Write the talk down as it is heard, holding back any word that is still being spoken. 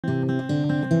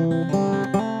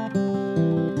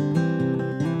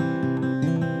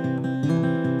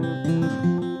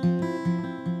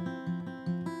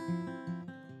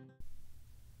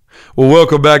Well,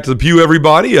 welcome back to the Pew,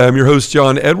 everybody. I'm your host,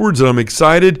 John Edwards, and I'm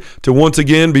excited to once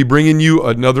again be bringing you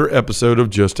another episode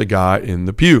of Just a Guy in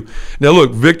the Pew. Now,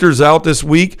 look, Victor's out this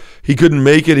week. He couldn't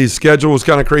make it. His schedule was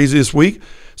kind of crazy this week.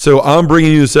 So I'm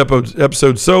bringing you this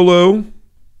episode solo.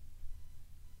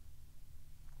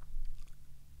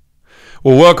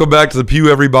 Well, welcome back to the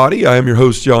Pew, everybody. I am your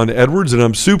host, John Edwards, and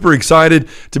I'm super excited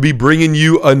to be bringing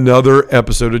you another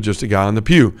episode of Just a Guy in the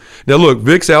Pew. Now, look,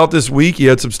 Vic's out this week. He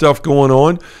had some stuff going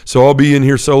on, so I'll be in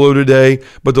here solo today.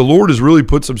 But the Lord has really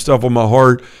put some stuff on my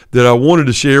heart that I wanted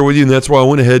to share with you, and that's why I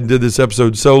went ahead and did this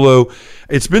episode solo.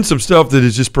 It's been some stuff that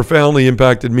has just profoundly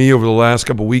impacted me over the last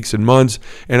couple weeks and months,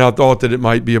 and I thought that it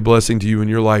might be a blessing to you in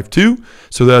your life too.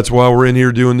 So that's why we're in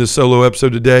here doing this solo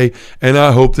episode today, and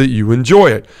I hope that you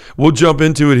enjoy it. We'll jump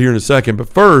into it here in a second, but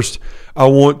first, I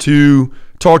want to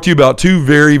talk to you about two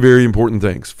very, very important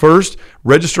things. First,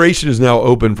 registration is now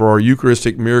open for our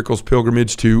Eucharistic Miracles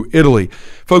pilgrimage to Italy.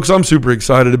 Folks, I'm super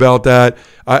excited about that.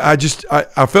 I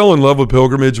fell in love with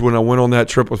pilgrimage when I went on that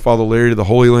trip with Father Larry to the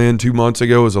Holy Land 2 months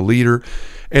ago as a leader.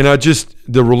 And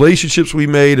the relationships we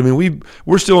made, I mean,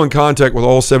 we're still in contact with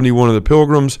all 71 of the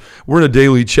pilgrims. We're in a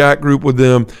daily chat group with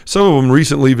them. Some of them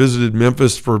recently visited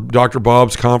Memphis for Dr.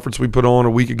 Bob's conference we put on a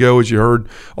week ago, as you heard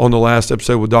on the last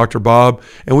episode with Dr. Bob.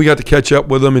 And we got to catch up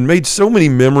with them and made so many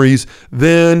memories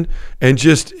then, and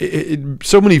just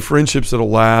so many friendships that'll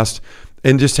last,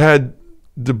 and just had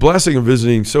the blessing of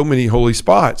visiting so many holy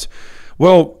spots.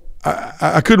 Well,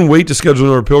 I couldn't wait to schedule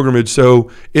another pilgrimage, so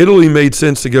Italy made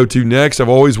sense to go to next. I've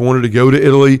always wanted to go to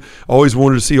Italy, always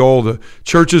wanted to see all the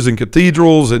churches and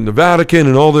cathedrals and the Vatican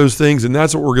and all those things, and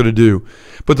that's what we're going to do.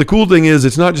 But the cool thing is,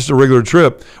 it's not just a regular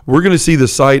trip. We're going to see the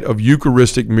site of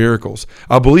Eucharistic Miracles.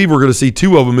 I believe we're going to see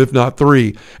 2 of them, if not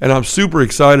 3, and I'm super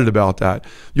excited about that.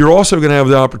 You're also going to have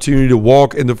the opportunity to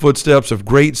walk in the footsteps of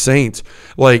great saints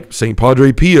like St.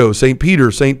 Padre Pio, St. Peter,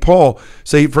 St. Paul,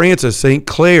 St. Francis, St.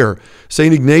 Clare,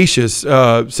 St. Ignatius,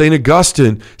 St.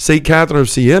 Augustine, St. Catherine of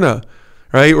Siena,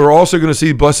 right? We're also going to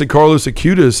see Blessed Carlos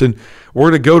Acutis, and we're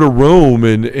going to go to Rome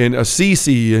and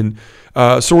Assisi and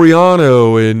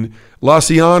Soriano and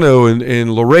Laciano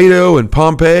and Loreto and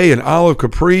Pompeii and Isle of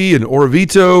Capri and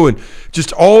Orvieto and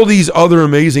just all these other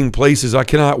amazing places. I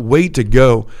cannot wait to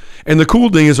go. And the cool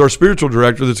thing is, our spiritual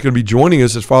director that's going to be joining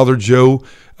us is Father Joe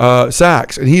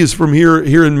Sachs, and he is from here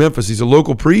in Memphis. He's a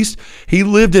local priest. He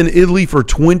lived in Italy for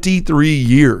 23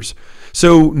 years.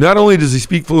 So not only does he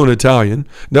speak fluent Italian,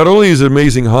 not only is he an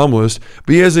amazing homilist,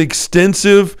 but he has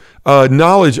extensive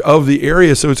knowledge of the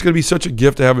area. So it's going to be such a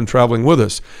gift to have him traveling with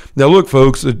us. Now, look,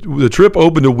 folks, the trip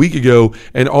opened a week ago,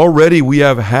 and already we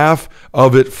have half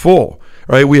of it full.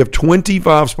 Right, we have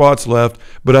 25 spots left,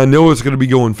 but I know it's going to be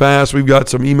going fast. We've got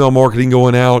some email marketing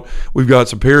going out. We've got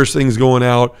some parish things going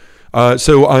out.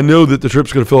 So I know that the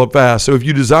trip's going to fill up fast. So if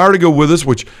you desire to go with us,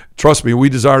 which, trust me, we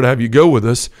desire to have you go with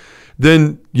us,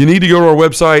 then you need to go to our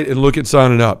website and look at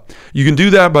signing up. You can do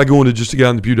that by going to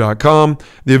justaguyinthepew.com.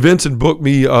 The events and book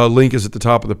me link is at the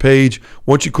top of the page.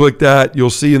 Once you click that,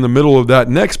 you'll see in the middle of that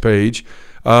next page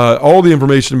all the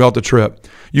information about the trip.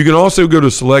 You can also go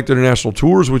to Select International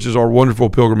Tours, which is our wonderful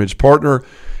pilgrimage partner.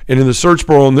 And in the search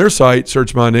bar on their site,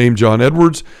 search my name, John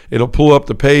Edwards. It'll pull up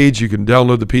the page. You can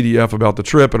download the PDF about the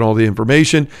trip and all the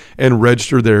information and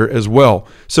register there as well.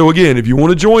 So again, if you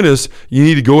want to join us, you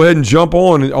need to go ahead and jump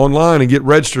online and get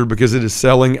registered, because it is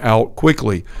selling out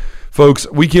quickly. Folks,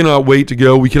 we cannot wait to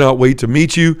go. We cannot wait to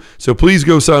meet you. So please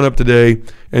go sign up today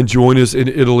and join us in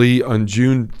Italy on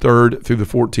June 3rd through the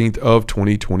 14th of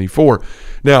 2024.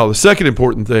 Now, the second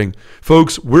important thing,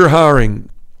 folks, we're hiring.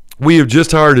 We have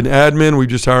just hired an admin. We've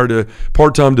just hired a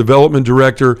part-time development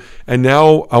director. And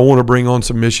now I want to bring on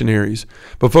some missionaries.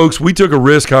 But folks, we took a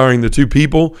risk hiring the 2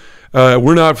 people.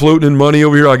 We're not floating in money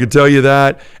over here, I can tell you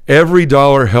that. Every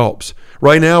dollar helps.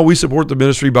 Right now, we support the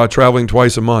ministry by traveling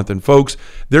twice a month. And folks,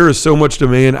 there is so much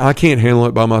demand, I can't handle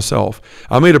it by myself.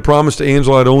 I made a promise to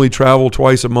Angela I'd only travel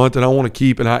twice a month, and I want to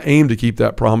keep, and I aim to keep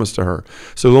that promise to her.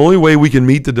 So the only way we can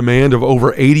meet the demand of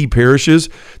over 80 parishes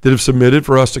that have submitted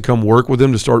for us to come work with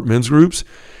them to start men's groups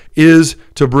is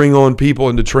to bring on people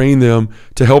and to train them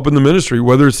to help in the ministry,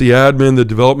 whether it's the admin, the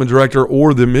development director,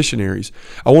 or the missionaries.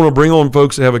 I want to bring on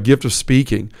folks that have a gift of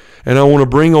speaking, and I want to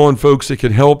bring on folks that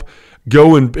can help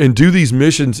go and do these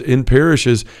missions in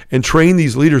parishes and train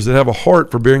these leaders that have a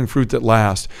heart for bearing fruit that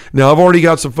lasts. Now, I've already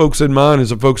got some folks in mind and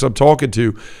some folks I'm talking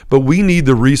to, but we need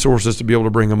the resources to be able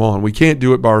to bring them on. We can't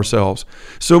do it by ourselves.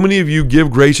 So many of you give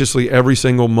graciously every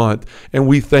single month, and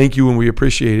we thank you and we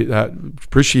appreciate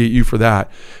you for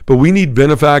that. But we need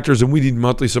benefactors and we need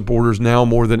monthly supporters now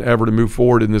more than ever to move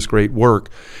forward in this great work.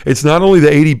 It's not only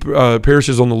the 80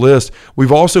 parishes on the list.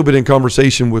 We've also been in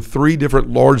conversation with 3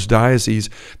 different large dioceses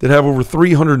that have over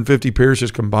 350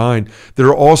 parishes combined that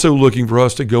are also looking for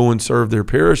us to go and serve their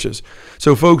parishes.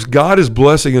 So folks, God is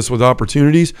blessing us with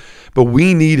opportunities, but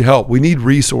we need help. We need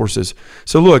resources.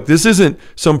 So look, this isn't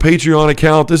some Patreon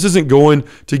account. This isn't going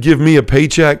to give me a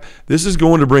paycheck. This is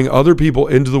going to bring other people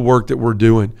into the work that we're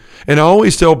doing. And I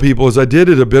always tell people, as I did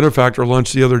at a benefactor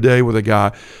lunch the other day with a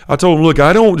guy, I told him, look,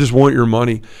 I don't just want your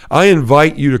money. I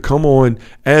invite you to come on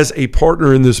as a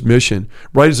partner in this mission,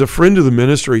 right? As a friend of the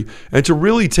ministry, and to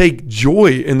really take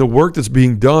joy in the work that's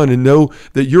being done and know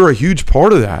that you're a huge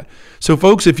part of that. So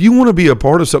folks, if you want to be a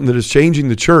part of something that is changing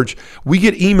the church, we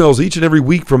get emails each and every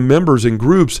week from members and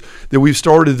groups that we've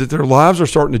started that their lives are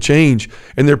starting to change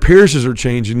and their parishes are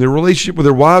changing. Their relationship with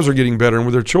their wives are getting better and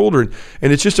with their children.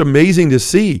 And it's just amazing to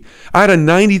see. I had a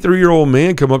 93-year-old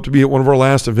man come up to me at one of our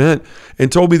last event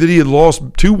and told me that he had lost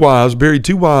 2 wives, buried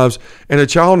 2 wives and a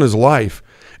child in his life.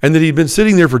 And that he'd been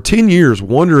sitting there for 10 years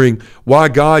wondering why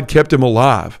God kept him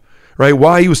alive, right?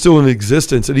 Why he was still in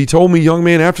existence. And he told me, young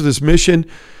man, after this mission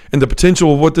and the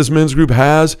potential of what this men's group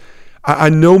has, I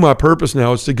know my purpose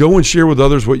now is to go and share with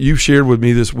others what you've shared with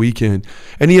me this weekend.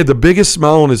 And he had the biggest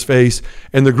smile on his face.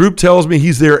 And the group tells me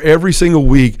he's there every single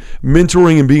week,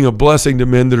 mentoring and being a blessing to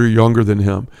men that are younger than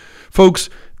him.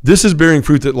 Folks, this is bearing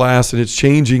fruit that lasts, and it's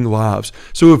changing lives.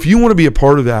 So if you want to be a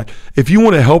part of that, if you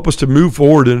want to help us to move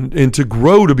forward and to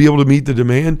grow to be able to meet the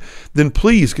demand, then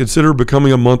please consider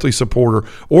becoming a monthly supporter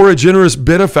or a generous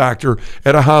benefactor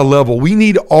at a high level. We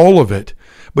need all of it.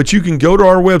 But you can go to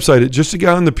our website at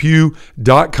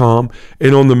justaguyinthepew.com,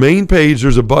 and on the main page,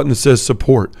 there's a button that says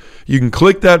support. You can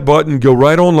click that button, go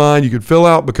right online. You can fill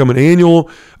out, become an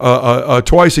annual,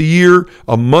 twice a year,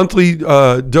 a monthly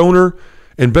donor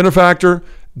and benefactor.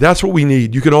 That's what we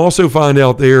need. You can also find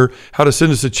out there how to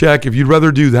send us a check if you'd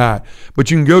rather do that.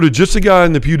 But you can go to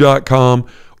justaguyinthepew.com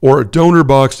or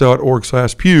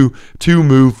donorbox.org/pew to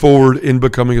move forward in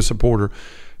becoming a supporter.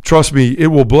 Trust me, it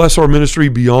will bless our ministry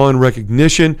beyond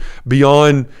recognition,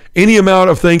 beyond any amount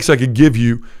of thanks I could give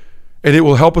you, and it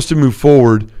will help us to move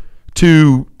forward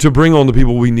to bring on the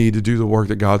people we need to do the work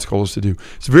that God's called us to do.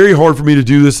 It's very hard for me to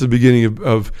do this at the beginning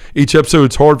of each episode.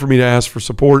 It's hard for me to ask for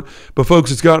support, but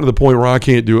folks, it's gotten to the point where I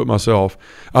can't do it myself.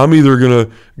 I'm either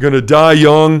gonna die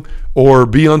young or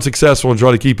be unsuccessful and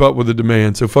try to keep up with the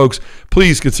demand. So folks,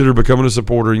 please consider becoming a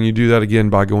supporter, and you do that again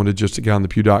by going to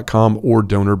justaguyinthepew.com or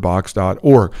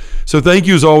donorbox.org. So thank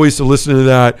you as always for listening to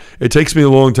that. It takes me a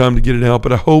long time to get it out,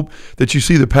 but I hope that you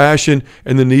see the passion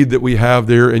and the need that we have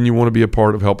there, and you want to be a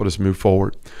part of helping us move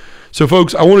forward. So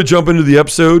folks, I want to jump into the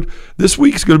episode. This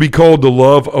week's going to be called The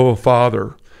Love of a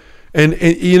Father. And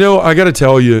you know, I got to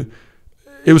tell you,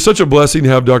 it was such a blessing to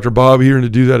have Dr. Bob here and to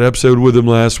do that episode with him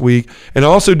last week. And I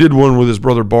also did one with his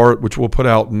brother Bart, which we'll put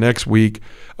out next week,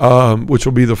 which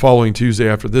will be the following Tuesday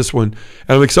after this one.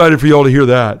 And I'm excited for y'all to hear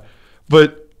that.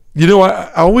 But, you know,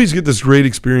 I always get this great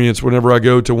experience whenever I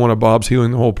go to one of Bob's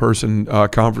Healing the Whole Person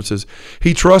conferences.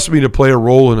 He trusts me to play a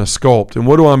role in a sculpt. And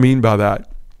what do I mean by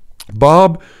that?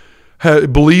 Bob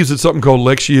believes it's something called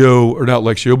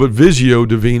Visio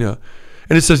Divina.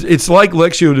 And it says it's like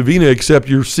Lectio Divina, except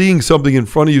you're seeing something in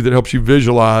front of you that helps you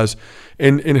visualize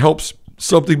and helps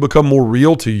something become more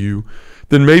real to you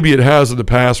than maybe it has in the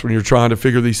past when you're trying to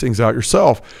figure these things out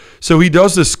yourself. So he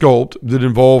does this sculpt that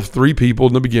involves 3 people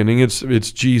in the beginning.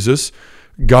 It's Jesus,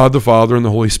 God the Father, and the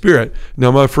Holy Spirit.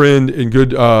 Now, my friend and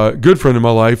good friend in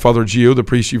my life, Father Gio, the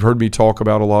priest you've heard me talk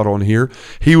about a lot on here,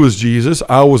 he was Jesus,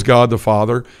 I was God the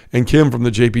Father, and Kim from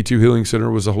the JP2 Healing Center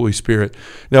was the Holy Spirit.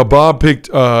 Now, Bob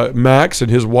picked Max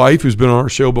and his wife, who's been on our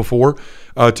show before,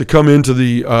 to come into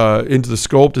the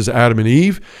sculpt as Adam and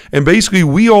Eve, and basically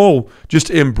we all just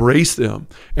embrace them,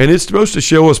 and it's supposed to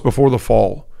show us before the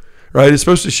fall. Right? It's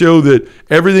supposed to show that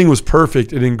everything was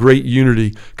perfect and in great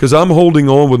unity, because I'm holding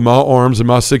on with my arms and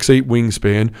my 6'8"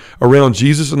 wingspan around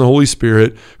Jesus and the Holy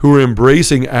Spirit, who are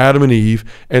embracing Adam and Eve,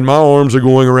 and my arms are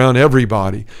going around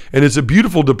everybody. And it's a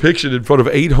beautiful depiction in front of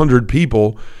 800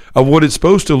 people of what it's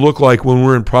supposed to look like when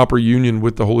we're in proper union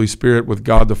with the Holy Spirit, with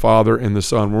God the Father and the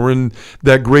Son. We're in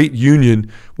that great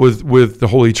union with the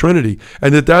Holy Trinity.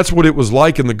 And that's what it was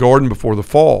like in the garden before the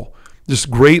fall. This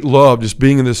great love, just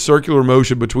being in this circular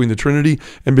motion between the Trinity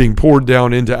and being poured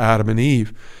down into Adam and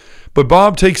Eve. But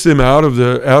Bob takes them out of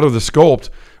the sculpt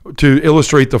to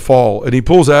illustrate the fall, and he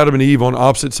pulls Adam and Eve on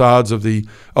opposite sides of the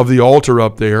altar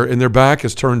up there, and their back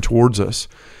is turned towards us.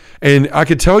 And I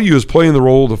could tell you, as playing the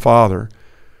role of the Father,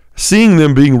 seeing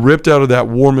them being ripped out of that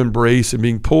warm embrace and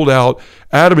being pulled out,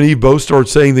 Adam and Eve both start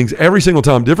saying things every single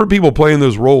time. Different people playing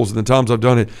those roles, and the times I've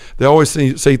done it, they always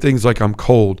say things like, I'm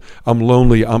cold, I'm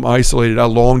lonely, I'm isolated, I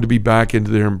long to be back into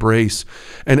their embrace.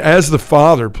 And as the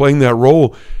Father playing that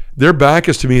role, their back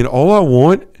is to me, and all I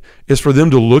want is for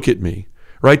them to look at me,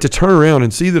 right? To turn around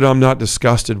and see that I'm not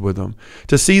disgusted with them,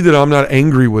 to see that I'm not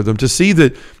angry with them, to see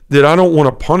that I don't want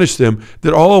to punish them,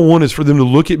 that all I want is for them to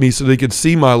look at me so they can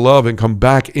see my love and come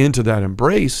back into that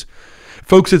embrace.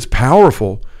 Folks, it's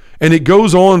powerful. And it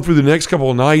goes on through the next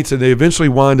couple of nights, and they eventually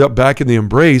wind up back in the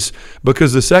embrace,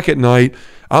 because the second night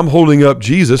I'm holding up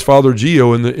Jesus, Father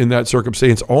Gio, in that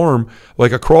circumstance, arm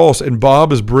like a cross, and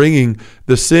Bob is bringing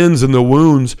the sins and the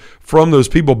wounds from those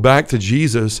people back to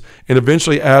Jesus, and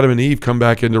eventually Adam and Eve come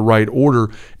back into right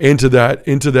order, into that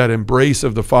embrace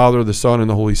of the Father, the Son, and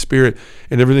the Holy Spirit,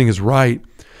 and everything is right.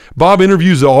 Bob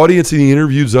interviews the audience, and he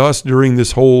interviews us during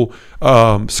this whole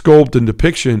sculpt and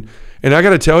depiction, and I got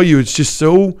to tell you,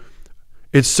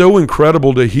 it's so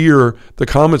incredible to hear the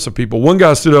comments of people. One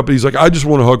guy stood up and he's like, I just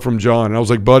want a hug from John. And I was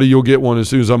like, buddy, you'll get one as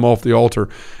soon as I'm off the altar.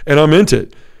 And I meant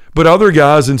it. But other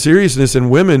guys, in seriousness,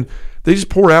 and women, they just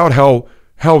pour out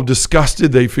how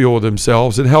disgusted they feel with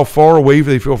themselves and how far away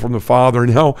they feel from the Father,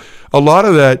 and how a lot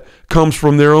of that comes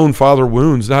from their own father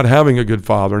wounds, not having a good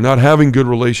father, not having good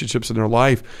relationships in their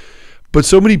life. But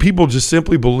so many people just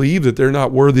simply believe that they're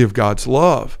not worthy of God's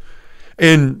love.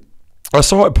 And I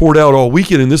saw it poured out all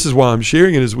weekend, and this is why I'm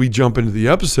sharing it as we jump into the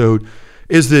episode,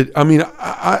 is that, I mean,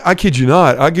 I kid you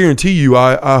not, I guarantee you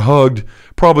I hugged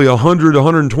probably 100,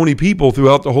 120 people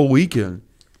throughout the whole weekend.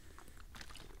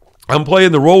 I'm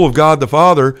playing the role of God the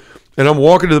Father, and I'm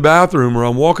walking to the bathroom, or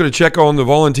I'm walking to check on the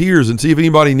volunteers and see if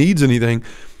anybody needs anything.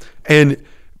 And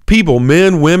people,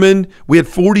 men, women, we had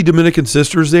 40 Dominican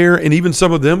sisters there, and even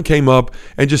some of them came up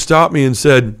and just stopped me and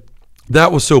said,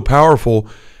 that was so powerful.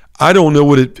 I don't know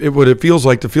what it feels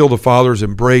like to feel the Father's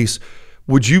embrace.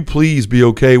 Would you please be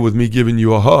okay with me giving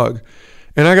you a hug?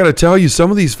 And I got to tell you,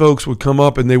 some of these folks would come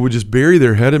up and they would just bury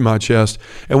their head in my chest.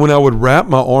 And when I would wrap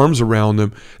my arms around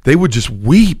them, they would just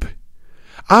weep.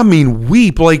 I mean,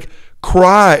 weep, like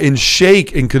cry and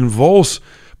shake and convulse,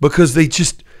 because they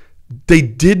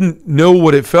didn't know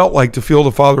what it felt like to feel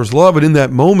the Father's love. And in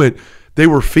that moment, they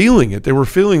were feeling it. They were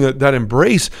feeling that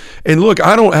embrace. And look,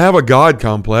 I don't have a God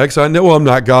complex. I know I'm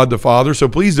not God the Father, so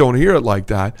please don't hear it like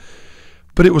that.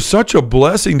 But it was such a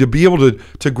blessing to be able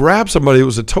to grab somebody that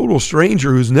was a total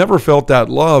stranger who's never felt that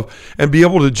love, and be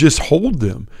able to just hold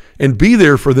them and be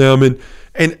there for them.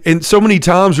 And so many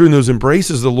times during those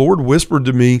embraces, the Lord whispered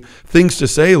to me things to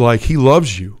say like, He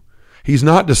loves you. He's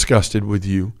not disgusted with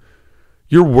you.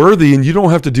 You're worthy, and you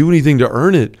don't have to do anything to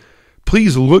earn it.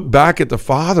 Please look back at the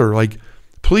Father.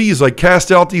 Please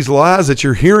cast out these lies that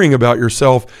you're hearing about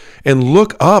yourself and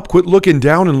look up. Quit looking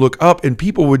down and look up. And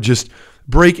people would just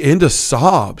break into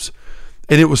sobs.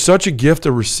 And it was such a gift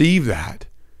to receive that,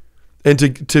 and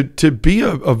to be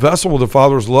a vessel of the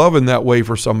Father's love in that way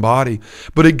for somebody.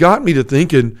 But it got me to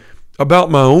thinking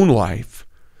about my own life.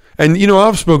 And,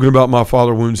 I've spoken about my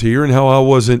father wounds here and how I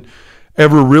wasn't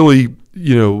ever really,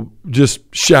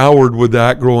 just showered with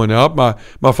that growing up.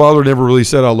 My father never really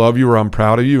said, I love you or I'm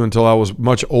proud of you, until I was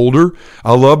much older.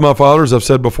 I love my father, as I've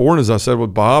said before. And as I said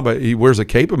with Bob, he wears a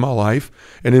cape in my life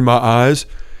and in my eyes.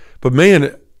 But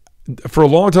man, for a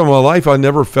long time in my life, I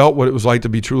never felt what it was like to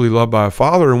be truly loved by a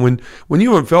father. And when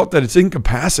you haven't felt that, it's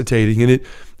incapacitating, and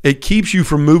it keeps you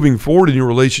from moving forward in your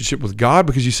relationship with God,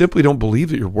 because you simply don't believe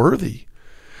that you're worthy,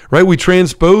 right? We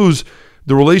transpose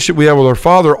the relationship we have with our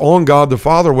Father on God the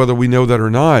Father, whether we know that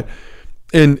or not.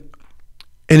 And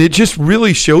it just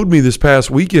really showed me this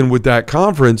past weekend with that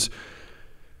conference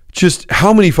just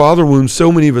how many father wounds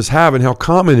so many of us have, and how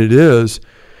common it is.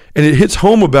 And it hits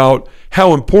home about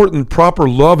how important proper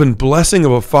love and blessing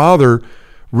of a father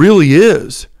really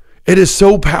is. It is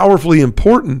so powerfully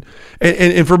important.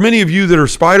 And for many of you that are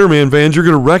Spider-Man fans, you're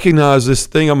going to recognize this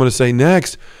thing I'm going to say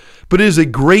next. But it is a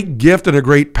great gift and a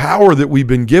great power that we've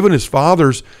been given as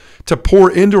fathers to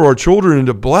pour into our children and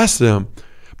to bless them.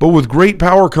 But with great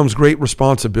power comes great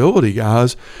responsibility,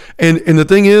 guys. And the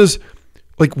thing is,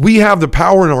 we have the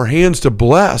power in our hands to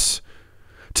bless,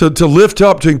 to lift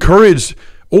up, to encourage.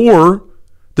 Or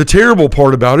the terrible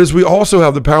part about it is we also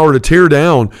have the power to tear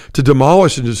down, to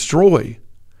demolish and destroy.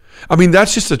 I mean,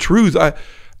 that's just the truth.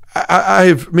 I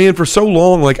have, man, for so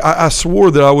long, I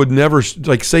swore that I would never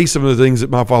say some of the things that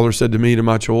my father said to me, to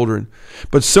my children.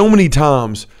 But so many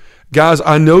times, guys,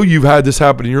 I know you've had this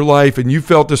happen in your life and you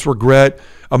felt this regret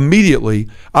immediately.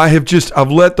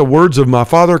 I've let the words of my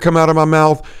father come out of my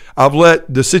mouth. I've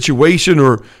let the situation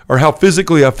or how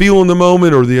physically I feel in the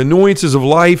moment, or the annoyances of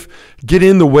life, get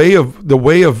in the way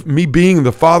of me being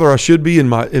the father I should be in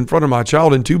front of my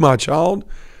child and to my child.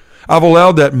 I've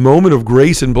allowed that moment of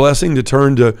grace and blessing to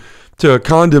turn to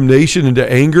condemnation and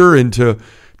to anger and to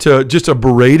just a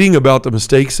berating about the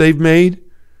mistakes they've made.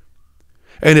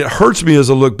 And it hurts me as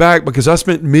I look back because I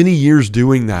spent many years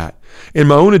doing that. In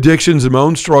my own addictions and my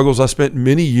own struggles, I spent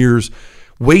many years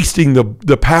wasting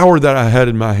the power that I had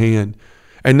in my hand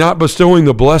and not bestowing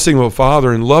the blessing of a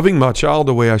father and loving my child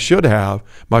the way I should have,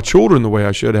 my children the way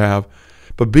I should have,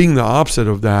 but being the opposite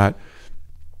of that.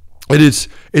 And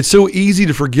it's so easy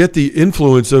to forget the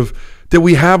influence that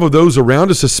we have of those around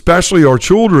us, especially our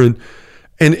children.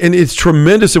 And it's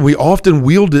tremendous, and we often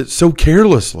wield it so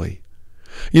carelessly.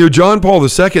 You know, John Paul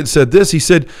II said this. He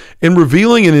said, in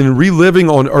revealing and in reliving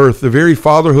on earth the very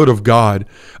fatherhood of God,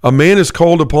 a man is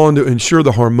called upon to ensure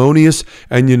the harmonious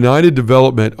and united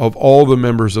development of all the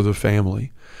members of the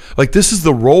family. Like, this is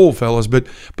the role, fellas. But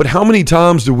how many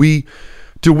times do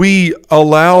we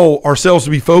allow ourselves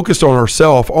to be focused on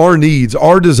ourselves, our needs,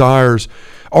 our desires,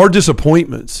 our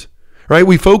disappointments? Right?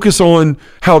 We focus on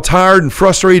how tired and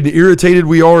frustrated and irritated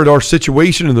we are at our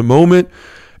situation in the moment.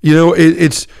 You know,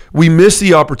 we miss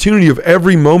the opportunity of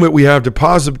every moment we have to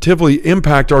positively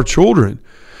impact our children.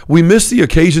 We miss the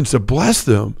occasions to bless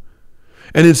them.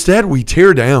 And instead we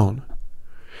tear down.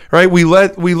 Right? We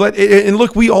let, and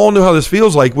look, we all know how this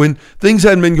feels like when things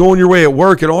hadn't been going your way at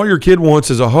work and all your kid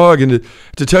wants is a hug and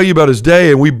to tell you about his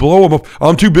day, and we blow them off.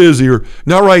 I'm too busy, or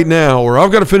not right now, or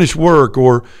I've got to finish work,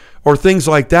 or things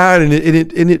like that. And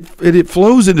it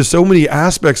flows into so many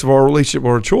aspects of our relationship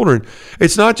with our children.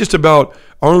 It's not just about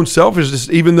our own selfishness,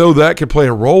 even though that could play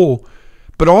a role,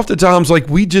 but oftentimes, like,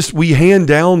 we hand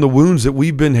down the wounds that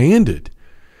we've been handed.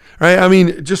 Right? I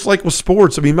mean, just like with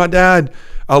sports. I mean, my dad,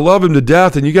 I love him to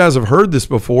death, and you guys have heard this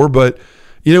before, but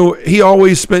you know, he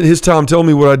always spent his time telling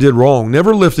me what I did wrong,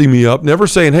 never lifting me up, never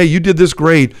saying, hey, you did this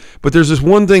great, but there's this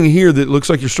one thing here that looks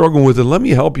like you're struggling with, and let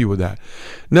me help you with that.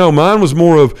 No, mine was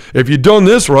more of, if you'd done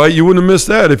this right, you wouldn't have missed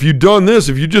that. If you'd done this,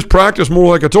 if you just practiced more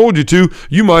like I told you to,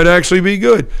 you might actually be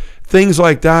good. Things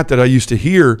like that I used to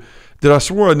hear that I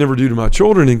swore I'd never do to my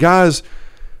children. And guys,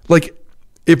 like,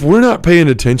 if we're not paying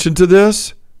attention to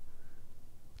this,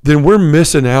 then we're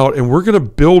missing out, and we're going to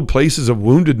build places of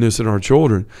woundedness in our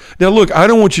children. Now, look, I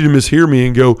don't want you to mishear me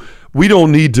and go, we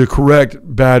don't need to correct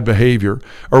bad behavior,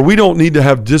 or we don't need to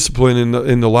have discipline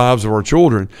in the lives of our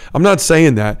children. I'm not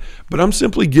saying that, but I'm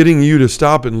simply getting you to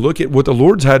stop and look at what the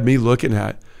Lord's had me looking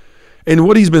at. And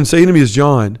what he's been saying to me is,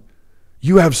 John,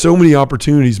 you have so many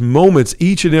opportunities, moments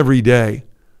each and every day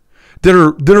that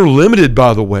are limited,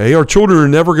 by the way. Our children are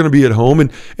never going to be at home.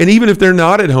 And even if they're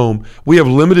not at home, we have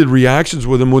limited reactions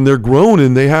with them when they're grown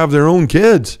and they have their own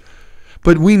kids.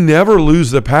 But we never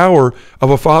lose the power of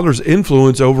a father's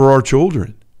influence over our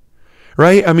children.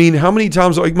 Right? I mean, how many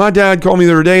times, like, my dad called me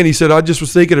the other day and he said, I just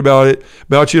was thinking about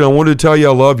you, and I wanted to tell you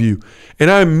I love you.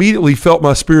 And I immediately felt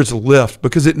my spirits lift,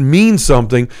 because it means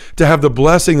something to have the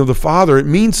blessing of the Father. It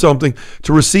means something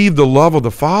to receive the love of the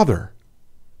Father.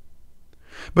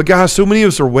 But guys, so many of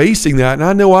us are wasting that, and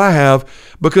I know I have,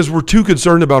 because we're too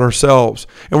concerned about ourselves,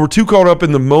 and we're too caught up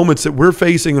in the moments that we're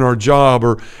facing in our job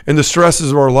or in the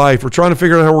stresses of our life, or trying to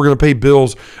figure out how we're going to pay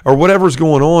bills or whatever's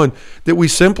going on, that we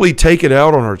simply take it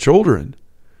out on our children.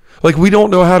 Like, we don't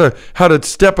know how to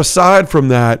step aside from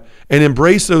that and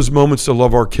embrace those moments to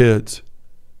love our kids.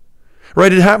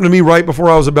 Right? It happened to me right before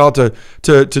I was about to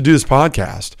do this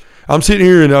podcast. I'm sitting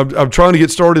here and I'm trying to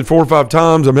get started 4 or 5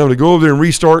 times. I'm having to go over there and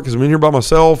restart because I'm in here by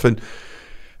myself. And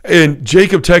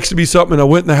Jacob texted me something, and I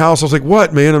went in the house. I was like,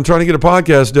 what, man? I'm trying to get a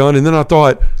podcast done. And then I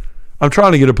thought, I'm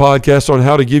trying to get a podcast on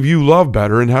how to give you love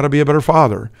better and how to be a better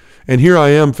father. And here I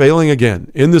am failing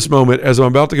again in this moment as I'm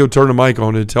about to go turn the mic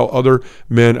on and tell other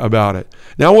men about it.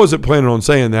 Now, I wasn't planning on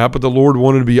saying that, but the Lord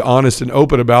wanted to be honest and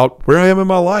open about where I am in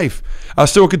my life. I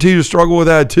still continue to struggle with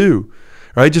that too.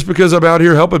 Right? Just because I'm out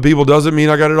here helping people doesn't mean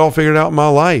I got it all figured out in my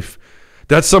life.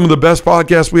 That's some of the best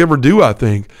podcasts we ever do, I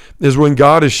think, is when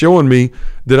God is showing me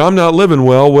that I'm not living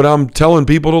well what I'm telling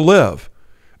people to live.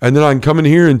 And then I can come in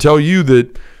here and tell you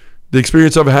that the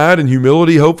experience I've had in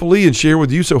humility, hopefully, and share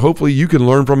with you, so hopefully you can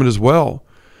learn from it as well.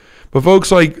 But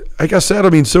folks, like I said, I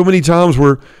mean, so many times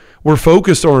we're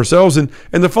focused on ourselves. And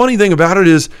the funny thing about it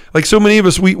is, like, so many of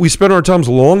us, we spend our times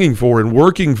longing for and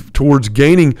working towards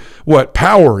gaining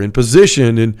power and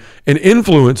position and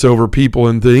influence over people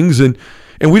and things. And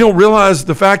we don't realize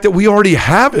the fact that we already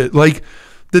have it. Like,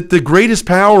 that the greatest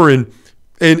power and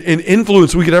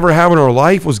influence we could ever have in our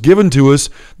life was given to us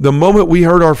the moment we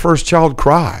heard our first child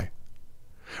cry.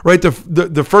 Right?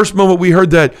 The first moment we heard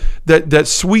that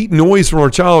sweet noise from our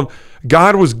child,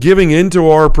 God was giving into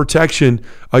our protection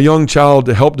a young child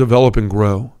to help develop and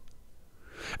grow.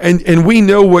 And we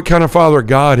know what kind of father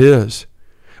God is.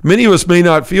 Many of us may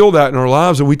not feel that in our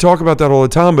lives, and we talk about that all the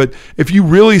time, but if you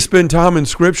really spend time in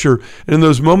Scripture and in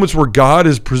those moments where God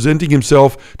is presenting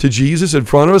himself to Jesus in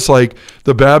front of us, like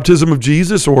the baptism of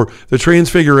Jesus or the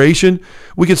transfiguration,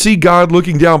 we can see God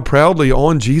looking down proudly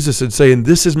on Jesus and saying,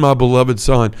 "This is my beloved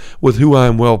Son with whom I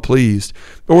am well pleased."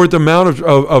 Or at the Mount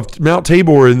of Mount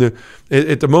Tabor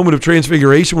at the moment of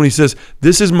transfiguration when he says,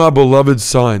 "This is my beloved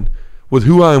Son with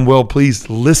whom I am well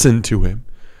pleased, listen to him."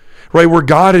 Right, where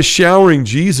God is showering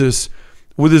Jesus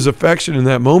with his affection in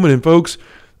that moment. And folks,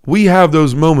 we have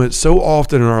those moments so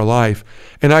often in our life.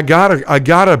 And I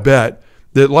gotta bet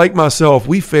that, like myself,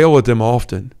 we fail at them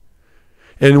often.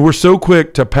 And we're so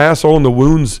quick to pass on the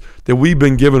wounds that we've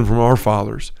been given from our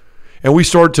fathers. And we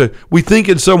think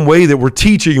in some way that we're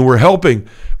teaching and we're helping,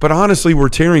 but honestly, we're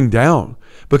tearing down.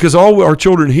 Because all our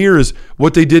children hear is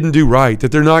what they didn't do right,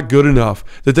 that they're not good enough,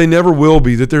 that they never will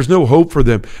be, that there's no hope for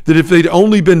them, that if they'd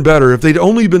only been better, if they'd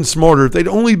only been smarter, if they'd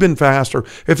only been faster,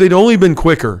 if they'd only been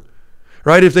quicker,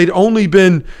 right? If they'd only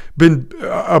been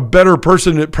a better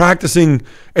person at practicing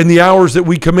in the hours that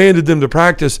we commanded them to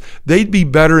practice, they'd be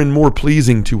better and more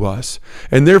pleasing to us.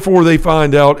 And therefore they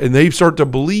find out and they start to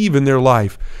believe in their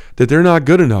life that they're not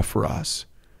good enough for us.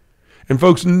 And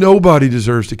folks, nobody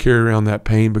deserves to carry around that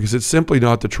pain because it's simply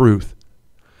not the truth.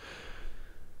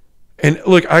 And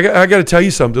look, I got to tell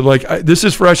you something. This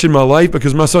is fresh in my life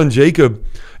because my son Jacob,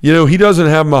 he doesn't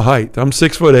have my height. I'm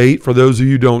 6'8", for those of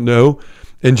you who don't know.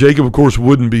 And Jacob, of course,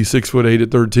 wouldn't be 6'8" at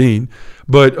 13,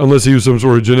 but unless he was some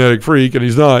sort of genetic freak, and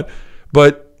he's not.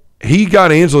 But he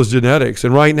got Angela's genetics,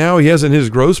 and right now he hasn't his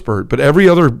growth spurt, but every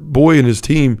other boy in his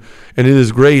team and in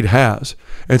his grade has.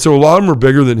 And so a lot of them are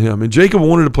bigger than him. And Jacob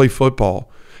wanted to play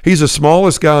football. He's the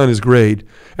smallest guy in his grade,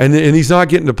 and he's not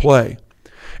getting to play.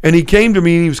 And he came to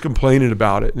me and he was complaining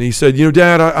about it. And he said,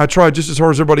 Dad, I tried just as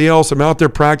hard as everybody else. I'm out there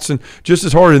practicing just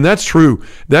as hard. And that's true.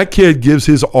 That kid gives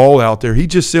his all out there. He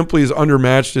just simply is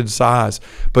undermatched in size,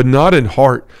 but not in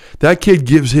heart. That kid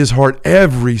gives his heart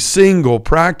every single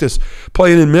practice,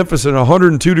 playing in Memphis in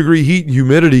 102-degree heat and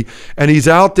humidity. And he's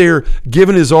out there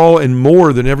giving his all and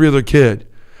more than every other kid.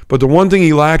 But the one thing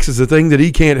he lacks is the thing that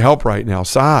he can't help right now,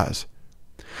 size.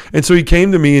 And so he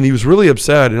came to me and he was really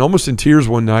upset and almost in tears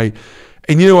one night.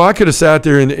 And, I could have sat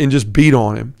there and just beat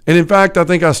on him. And, in fact, I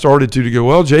think I started to go,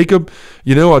 well, Jacob,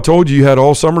 I told you had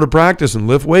all summer to practice and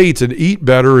lift weights and eat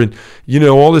better and,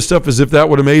 all this stuff as if that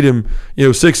would have made him,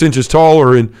 6 inches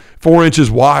taller and 4 inches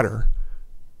wider.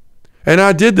 And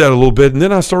I did that a little bit. And then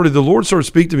the Lord started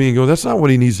speaking to me and go, that's not what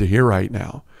he needs to hear right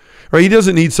now. Right? He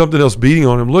doesn't need something else beating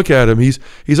on him. Look at him. He's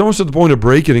almost at the point of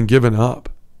breaking and giving up.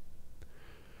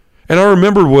 And I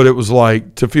remember what it was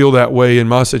like to feel that way in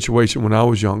my situation when I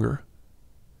was younger.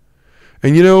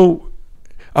 And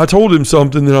I told him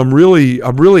something that I'm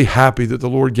really happy that the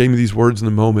Lord gave me these words in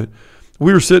the moment.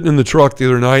 We were sitting in the truck the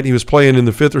other night. He was playing in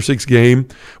the 5th or 6th game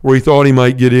where he thought he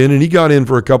might get in, and he got in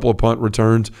for a couple of punt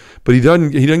returns, but he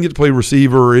doesn't get to play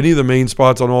receiver or any of the main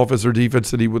spots on offense or defense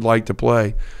that he would like to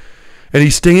play. And he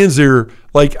stands there,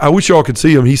 I wish y'all could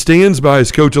see him. He stands by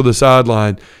his coach on the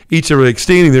sideline. Each are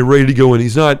standing there ready to go in.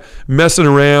 He's not messing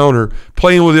around or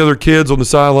playing with the other kids on the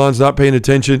sidelines, not paying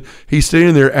attention. He's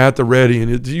standing there at the ready,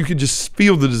 and you could just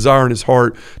feel the desire in his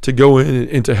heart to go in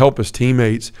and to help his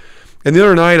teammates. And the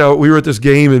other night, we were at this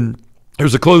game, and it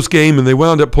was a close game, and they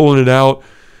wound up pulling it out.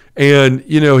 And,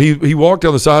 he walked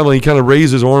down the sideline. He kind of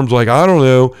raised his arms like, I don't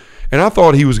know. And I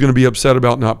thought he was going to be upset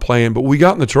about not playing. But we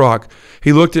got in the truck.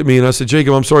 He looked at me and I said,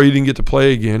 Jacob, I'm sorry you didn't get to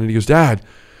play again. And he goes, Dad,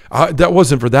 that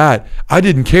wasn't for that. I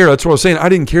didn't care. That's what I was saying. I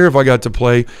didn't care if I got to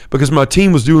play because my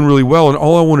team was doing really well. And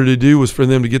all I wanted to do was for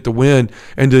them to get the win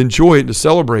and to enjoy it and to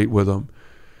celebrate with them.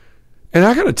 And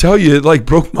I got to tell you, it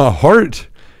broke my heart.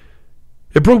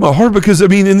 It broke my heart because,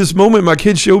 in this moment, my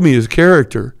kid showed me his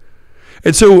character.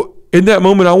 And so in that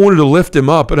moment, I wanted to lift him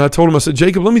up. And I told him, I said,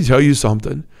 Jacob, let me tell you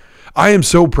something. I am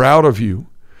so proud of you.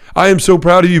 I am so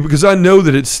proud of you because I know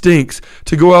that it stinks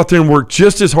to go out there and work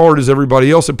just as hard as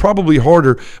everybody else and probably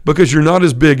harder because you're not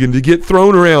as big and to get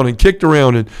thrown around and kicked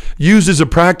around and used as a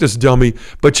practice dummy,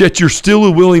 but yet you're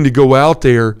still willing to go out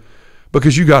there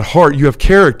because you got heart, you have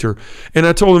character. And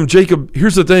I told him, Jacob,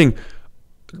 here's the thing.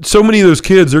 So many of those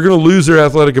kids, they're going to lose their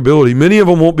athletic ability. Many of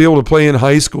them won't be able to play in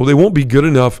high school. They won't be good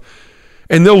enough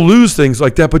and they'll lose things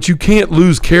like that, but you can't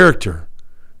lose character.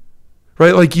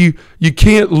 Right? You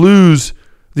can't lose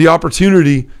the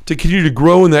opportunity to continue to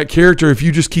grow in that character if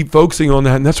you just keep focusing on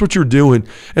that. And that's what you're doing.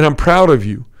 And I'm proud of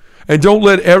you. And don't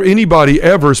let anybody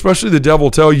ever, especially the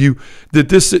devil, tell you that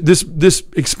this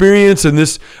experience and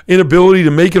this inability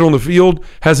to make it on the field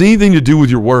has anything to do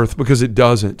with your worth, because it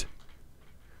doesn't.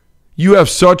 You have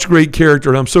such great character,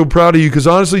 and I'm so proud of you because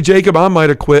honestly, Jacob, I might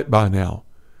have quit by now.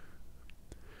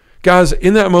 Guys,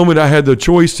 in that moment, I had the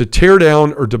choice to tear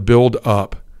down or to build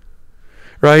up.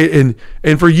 Right?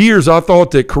 And for years, I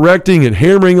thought that correcting and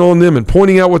hammering on them and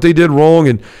pointing out what they did wrong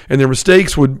and their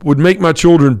mistakes would make my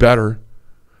children better.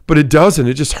 But it doesn't.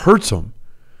 It just hurts them.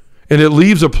 And it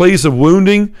leaves a place of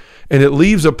wounding, and it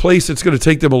leaves a place that's going to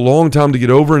take them a long time to get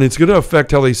over, and it's going to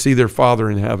affect how they see their Father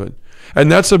in heaven. And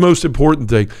that's the most important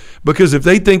thing. Because if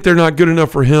they think they're not good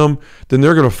enough for him, then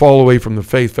they're going to fall away from the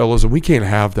faith, fellas, and we can't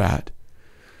have that.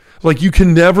 Like, you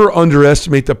can never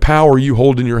underestimate the power you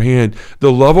hold in your hand,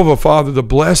 the love of a Father, the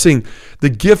blessing, the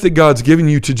gift that God's given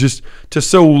you to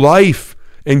sow life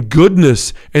and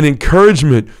goodness and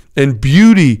encouragement and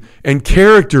beauty and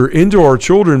character into our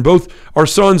children, both our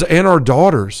sons and our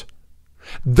daughters.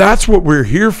 That's what we're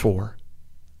here for.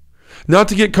 Not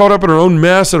to get caught up in our own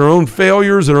mess and our own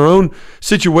failures and our own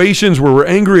situations where we're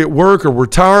angry at work or we're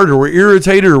tired or we're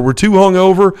irritated or we're too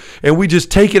hungover and we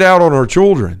just take it out on our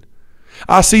children.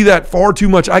 I see that far too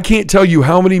much. I can't tell you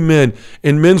how many men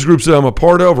in men's groups that I'm a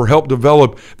part of or help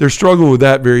develop, they're struggling with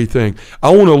that very thing.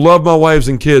 I want to love my wives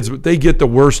and kids, but they get the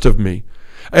worst of me.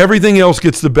 Everything else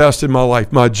gets the best in my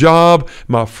life. My job,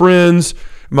 my friends,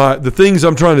 the things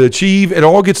I'm trying to achieve, it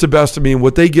all gets the best of me, and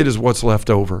what they get is what's left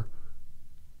over.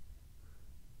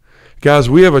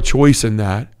 Guys, we have a choice in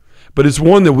that, but it's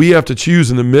one that we have to choose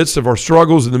in the midst of our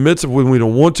struggles, in the midst of when we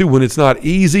don't want to, when it's not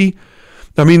easy.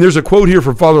 I mean, there's a quote here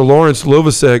from Father Lawrence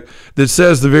Lovasek that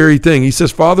says the very thing. He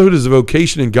says, fatherhood is a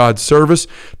vocation in God's service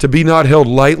to be not held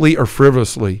lightly or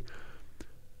frivolously,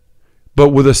 but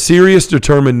with a serious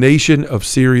determination of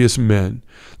serious men.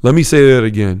 Let me say that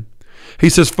again. He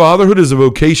says, fatherhood is a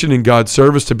vocation in God's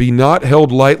service to be not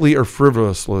held lightly or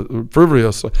frivolously.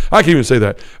 I can't even say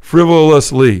that.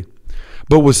 Frivolously,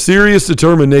 but with serious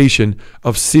determination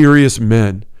of serious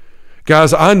men.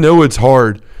 Guys, I know it's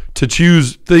hard to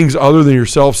choose things other than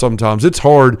yourself sometimes. It's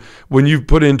hard when you've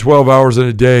put in 12 hours in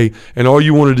a day and all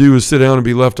you want to do is sit down and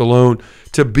be left alone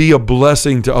to be a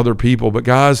blessing to other people. But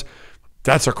guys,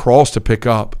 that's a cross to pick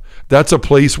up. That's a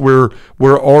place where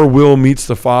our will meets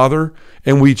the Father,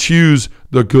 and we choose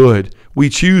the good. We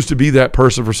choose to be that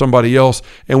person for somebody else,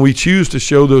 and we choose to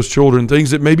show those children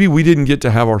things that maybe we didn't get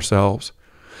to have ourselves.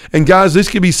 And guys, this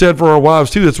can be said for our wives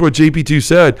too. That's what JP2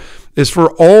 said, is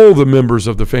for all the members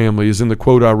of the family, is in the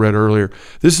quote I read earlier.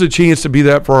 This is a chance to be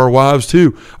that for our wives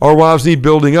too. Our wives need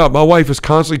building up. My wife is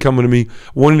constantly coming to me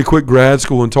wanting to quit grad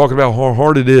school and talking about how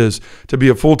hard it is to be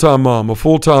a full-time mom, a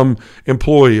full-time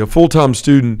employee, a full-time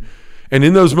student. And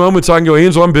in those moments I can go,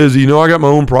 Ansel, I'm busy. You know, I got my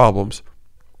own problems.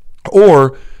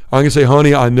 Or I can say,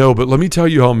 honey, I know, but let me tell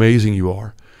you how amazing you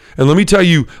are. And let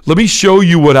me show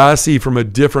you what I see from a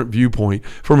different viewpoint,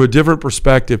 from a different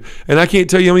perspective. And I can't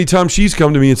tell you how many times she's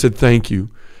come to me and said, thank you,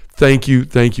 thank you,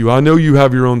 thank you. I know you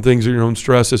have your own things and your own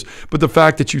stresses, but the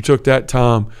fact that you took that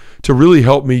time to really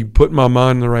help me put my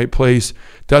mind in the right place,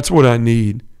 that's what I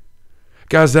need.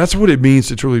 Guys, that's what it means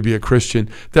to truly be a Christian.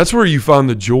 That's where you find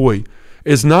the joy.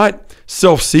 It's not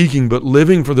self-seeking, but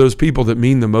living for those people that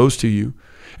mean the most to you.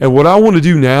 And what I want to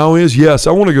do now is, yes,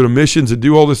 I want to go to missions and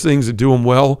do all these things and do them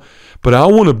well, but I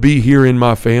want to be here in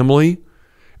my family,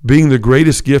 being the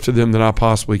greatest gift to them that I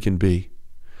possibly can be.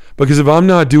 Because if I'm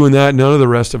not doing that, none of the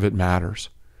rest of it matters.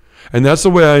 And that's the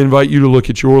way I invite you to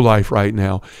look at your life right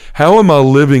now. How am I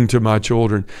living to my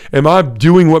children? Am I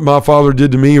doing what my father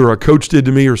did to me, or a coach did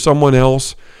to me, or someone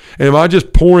else? And am I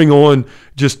just pouring on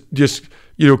just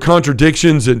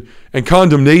contradictions and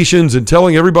condemnations and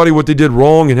telling everybody what they did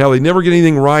wrong and how they never get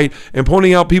anything right and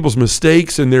pointing out people's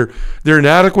mistakes and their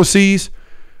inadequacies?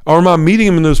 Or am I meeting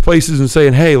them in those places and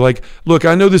saying, hey, look,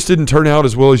 I know this didn't turn out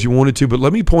as well as you wanted to, but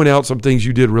let me point out some things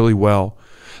you did really well.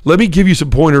 Let me give you some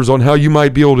pointers on how you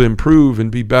might be able to improve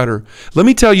and be better. Let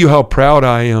me tell you how proud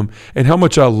I am and how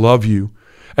much I love you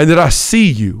and that I see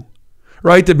you.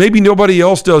 Right? That maybe nobody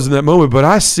else does in that moment, but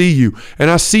I see you,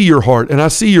 and I see your heart, and I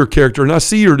see your character, and I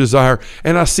see your desire,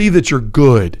 and I see that you're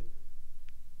good.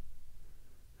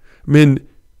 I mean,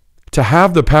 to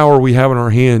have the power we have in our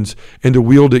hands and to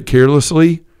wield it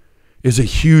carelessly is a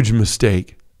huge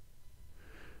mistake.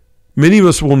 Many of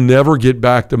us will never get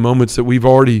back the moments that we've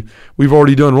already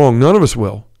done wrong. None of us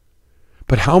will.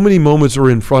 But how many moments are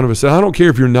in front of us? And I don't care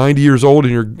if you're 90 years old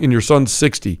and your son's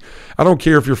 60. I don't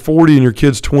care if you're 40 and your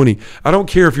kid's 20. I don't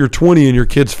care if you're 20 and your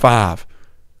kid's 5.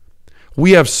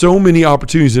 We have so many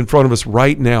opportunities in front of us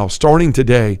right now, starting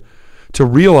today, to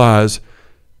realize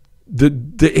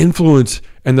the influence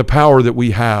and the power that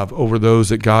we have over those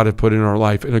that God has put in our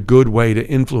life in a good way to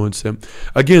influence them.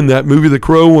 Again, that movie, The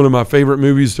Crow, one of my favorite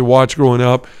movies to watch growing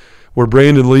up, where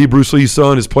Brandon Lee, Bruce Lee's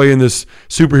son, is playing this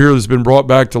superhero that's been brought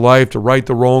back to life to right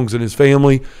the wrongs in his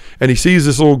family. And he sees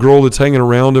this little girl that's hanging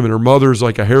around him, and her mother's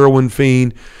like a heroin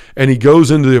fiend. And he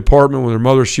goes into the apartment when her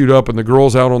mother shoot up, and the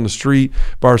girl's out on the street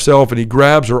by herself, and he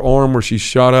grabs her arm where she's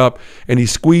shot up, and he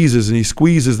squeezes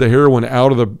the heroin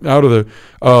out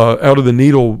of the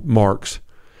needle marks.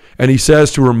 And he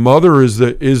says to her, mother is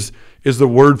the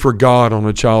word for God on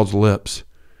a child's lips.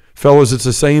 Fellas, it's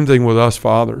the same thing with us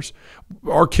fathers.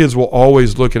 Our kids will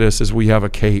always look at us as we have a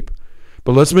cape,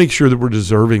 but let's make sure that we're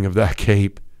deserving of that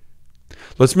cape.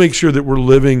 Let's make sure that we're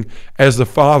living as the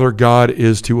Father God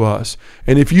is to us.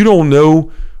 And if you don't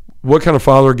know what kind of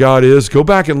Father God is, go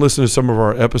back and listen to some of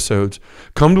our episodes.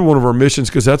 Come to one of our missions,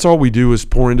 because that's all we do is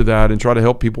pour into that and try to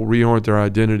help people reorient their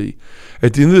identity.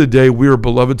 At the end of the day, we are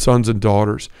beloved sons and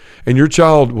daughters. And your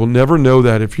child will never know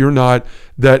that if you're not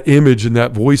that image and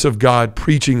that voice of God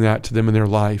preaching that to them in their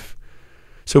life.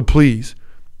 So please,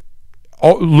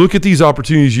 look at these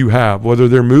opportunities you have, whether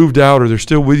they're moved out or they're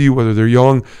still with you, whether they're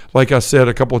young. Like I said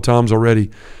a couple of times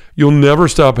already, you'll never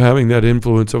stop having that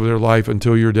influence over their life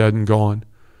until you're dead and gone.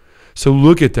 So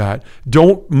look at that.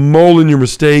 Don't mull in your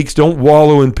mistakes. Don't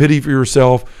wallow in pity for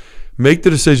yourself. Make the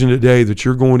decision today that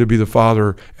you're going to be the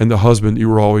father and the husband you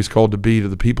were always called to be to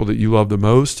the people that you love the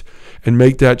most, and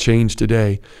make that change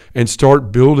today and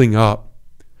start building up.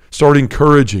 Start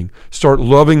encouraging. Start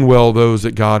loving well those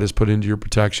that God has put into your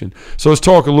protection. So let's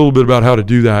talk a little bit about how to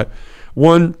do that.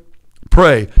 One,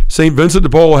 pray. St. Vincent de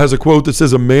Paul has a quote that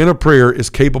says, a man of prayer is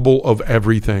capable of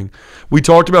everything. We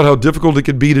talked about how difficult it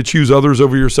could be to choose others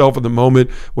over yourself in the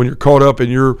moment when you're caught up in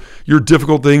your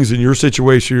difficult things in your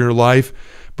situation in your life.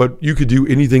 But you could do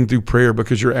anything through prayer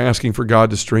because you're asking for God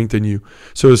to strengthen you.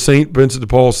 So as St. Vincent de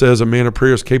Paul says, a man of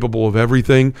prayer is capable of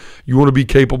everything. You want to be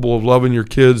capable of loving your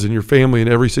kids and your family in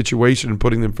every situation and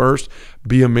putting them first.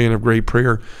 Be a man of great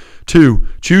prayer. 2,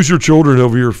 choose your children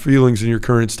over your feelings and your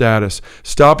current status.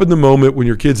 Stop in the moment when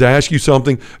your kids ask you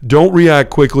something. Don't react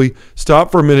quickly.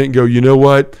 Stop for a minute and go, you know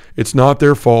what? It's not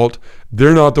their fault.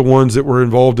 They're not the ones that were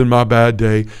involved in my bad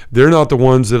day. They're not the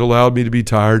ones that allowed me to be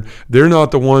tired. They're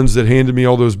not the ones that handed me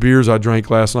all those beers I drank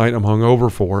last night I'm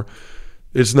hungover for.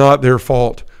 It's not their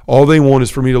fault. All they want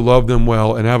is for me to love them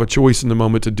well and have a choice in the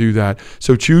moment to do that.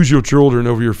 So choose your children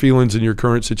over your feelings and your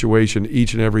current situation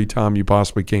each and every time you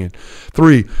possibly can.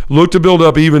 3, look to build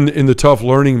up even in the tough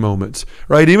learning moments,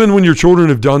 right? Even when your children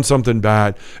have done something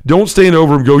bad, don't stand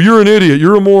over them and go, you're an idiot,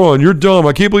 you're a moron, you're dumb,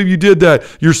 I can't believe you did that.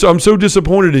 I'm so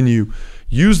disappointed in you.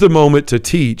 Use the moment to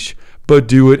teach, but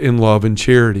do it in love and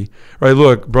charity, right?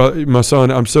 Look, brother, my son,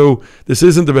 this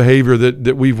isn't the behavior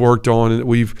that we've worked on and that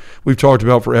we've talked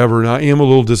about forever, and I am a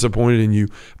little disappointed in you,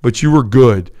 but you were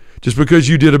good. Just because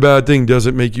you did a bad thing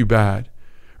doesn't make you bad,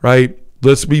 right?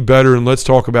 Let's be better and let's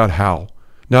talk about how.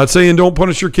 Not saying don't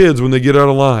punish your kids when they get out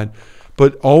of line,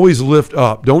 but always lift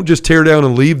up. Don't just tear down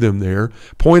and leave them there.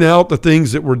 Point out the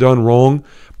things that were done wrong,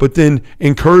 but then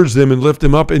encourage them and lift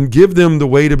them up and give them the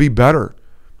way to be better.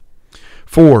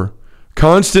 4,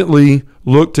 constantly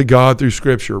look to God through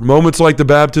Scripture. Moments like the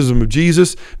baptism of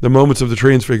Jesus, the moments of the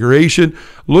transfiguration,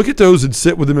 look at those and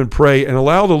sit with them and pray and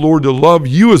allow the Lord to love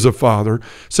you as a father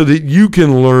so that you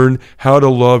can learn how to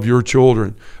love your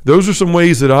children. Those are some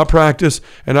ways that I practice,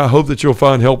 and I hope that you'll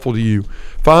find helpful to you.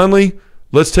 Finally,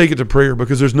 let's take it to prayer,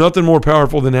 because there's nothing more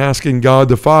powerful than asking God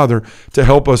the Father to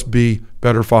help us be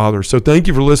better fathers. So thank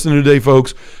you for listening today,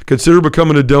 folks. Consider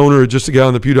becoming a donor at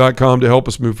justaguyonthepew.com to help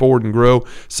us move forward and grow.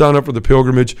 Sign up for the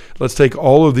pilgrimage. Let's take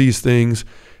all of these things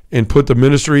and put the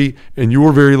ministry and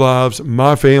your very lives,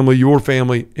 my family, your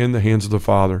family, in the hands of the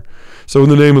Father. So in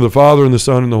the name of the Father, and the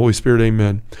Son, and the Holy Spirit,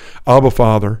 amen. Abba,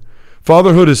 Father.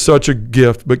 Fatherhood is such a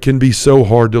gift, but can be so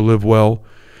hard to live well.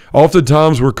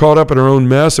 Oftentimes we're caught up in our own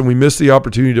mess and we miss the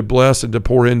opportunity to bless and to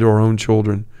pour into our own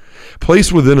children.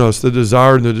 Place within us the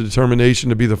desire and the determination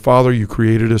to be the father you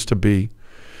created us to be.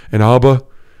 And Abba,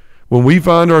 when we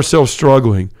find ourselves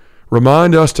struggling,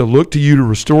 remind us to look to you to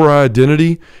restore our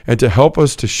identity and to help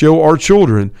us to show our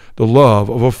children the love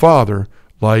of a father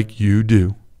like you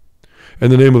do.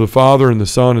 In the name of the Father, and the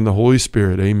Son, and the Holy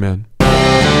Spirit, amen.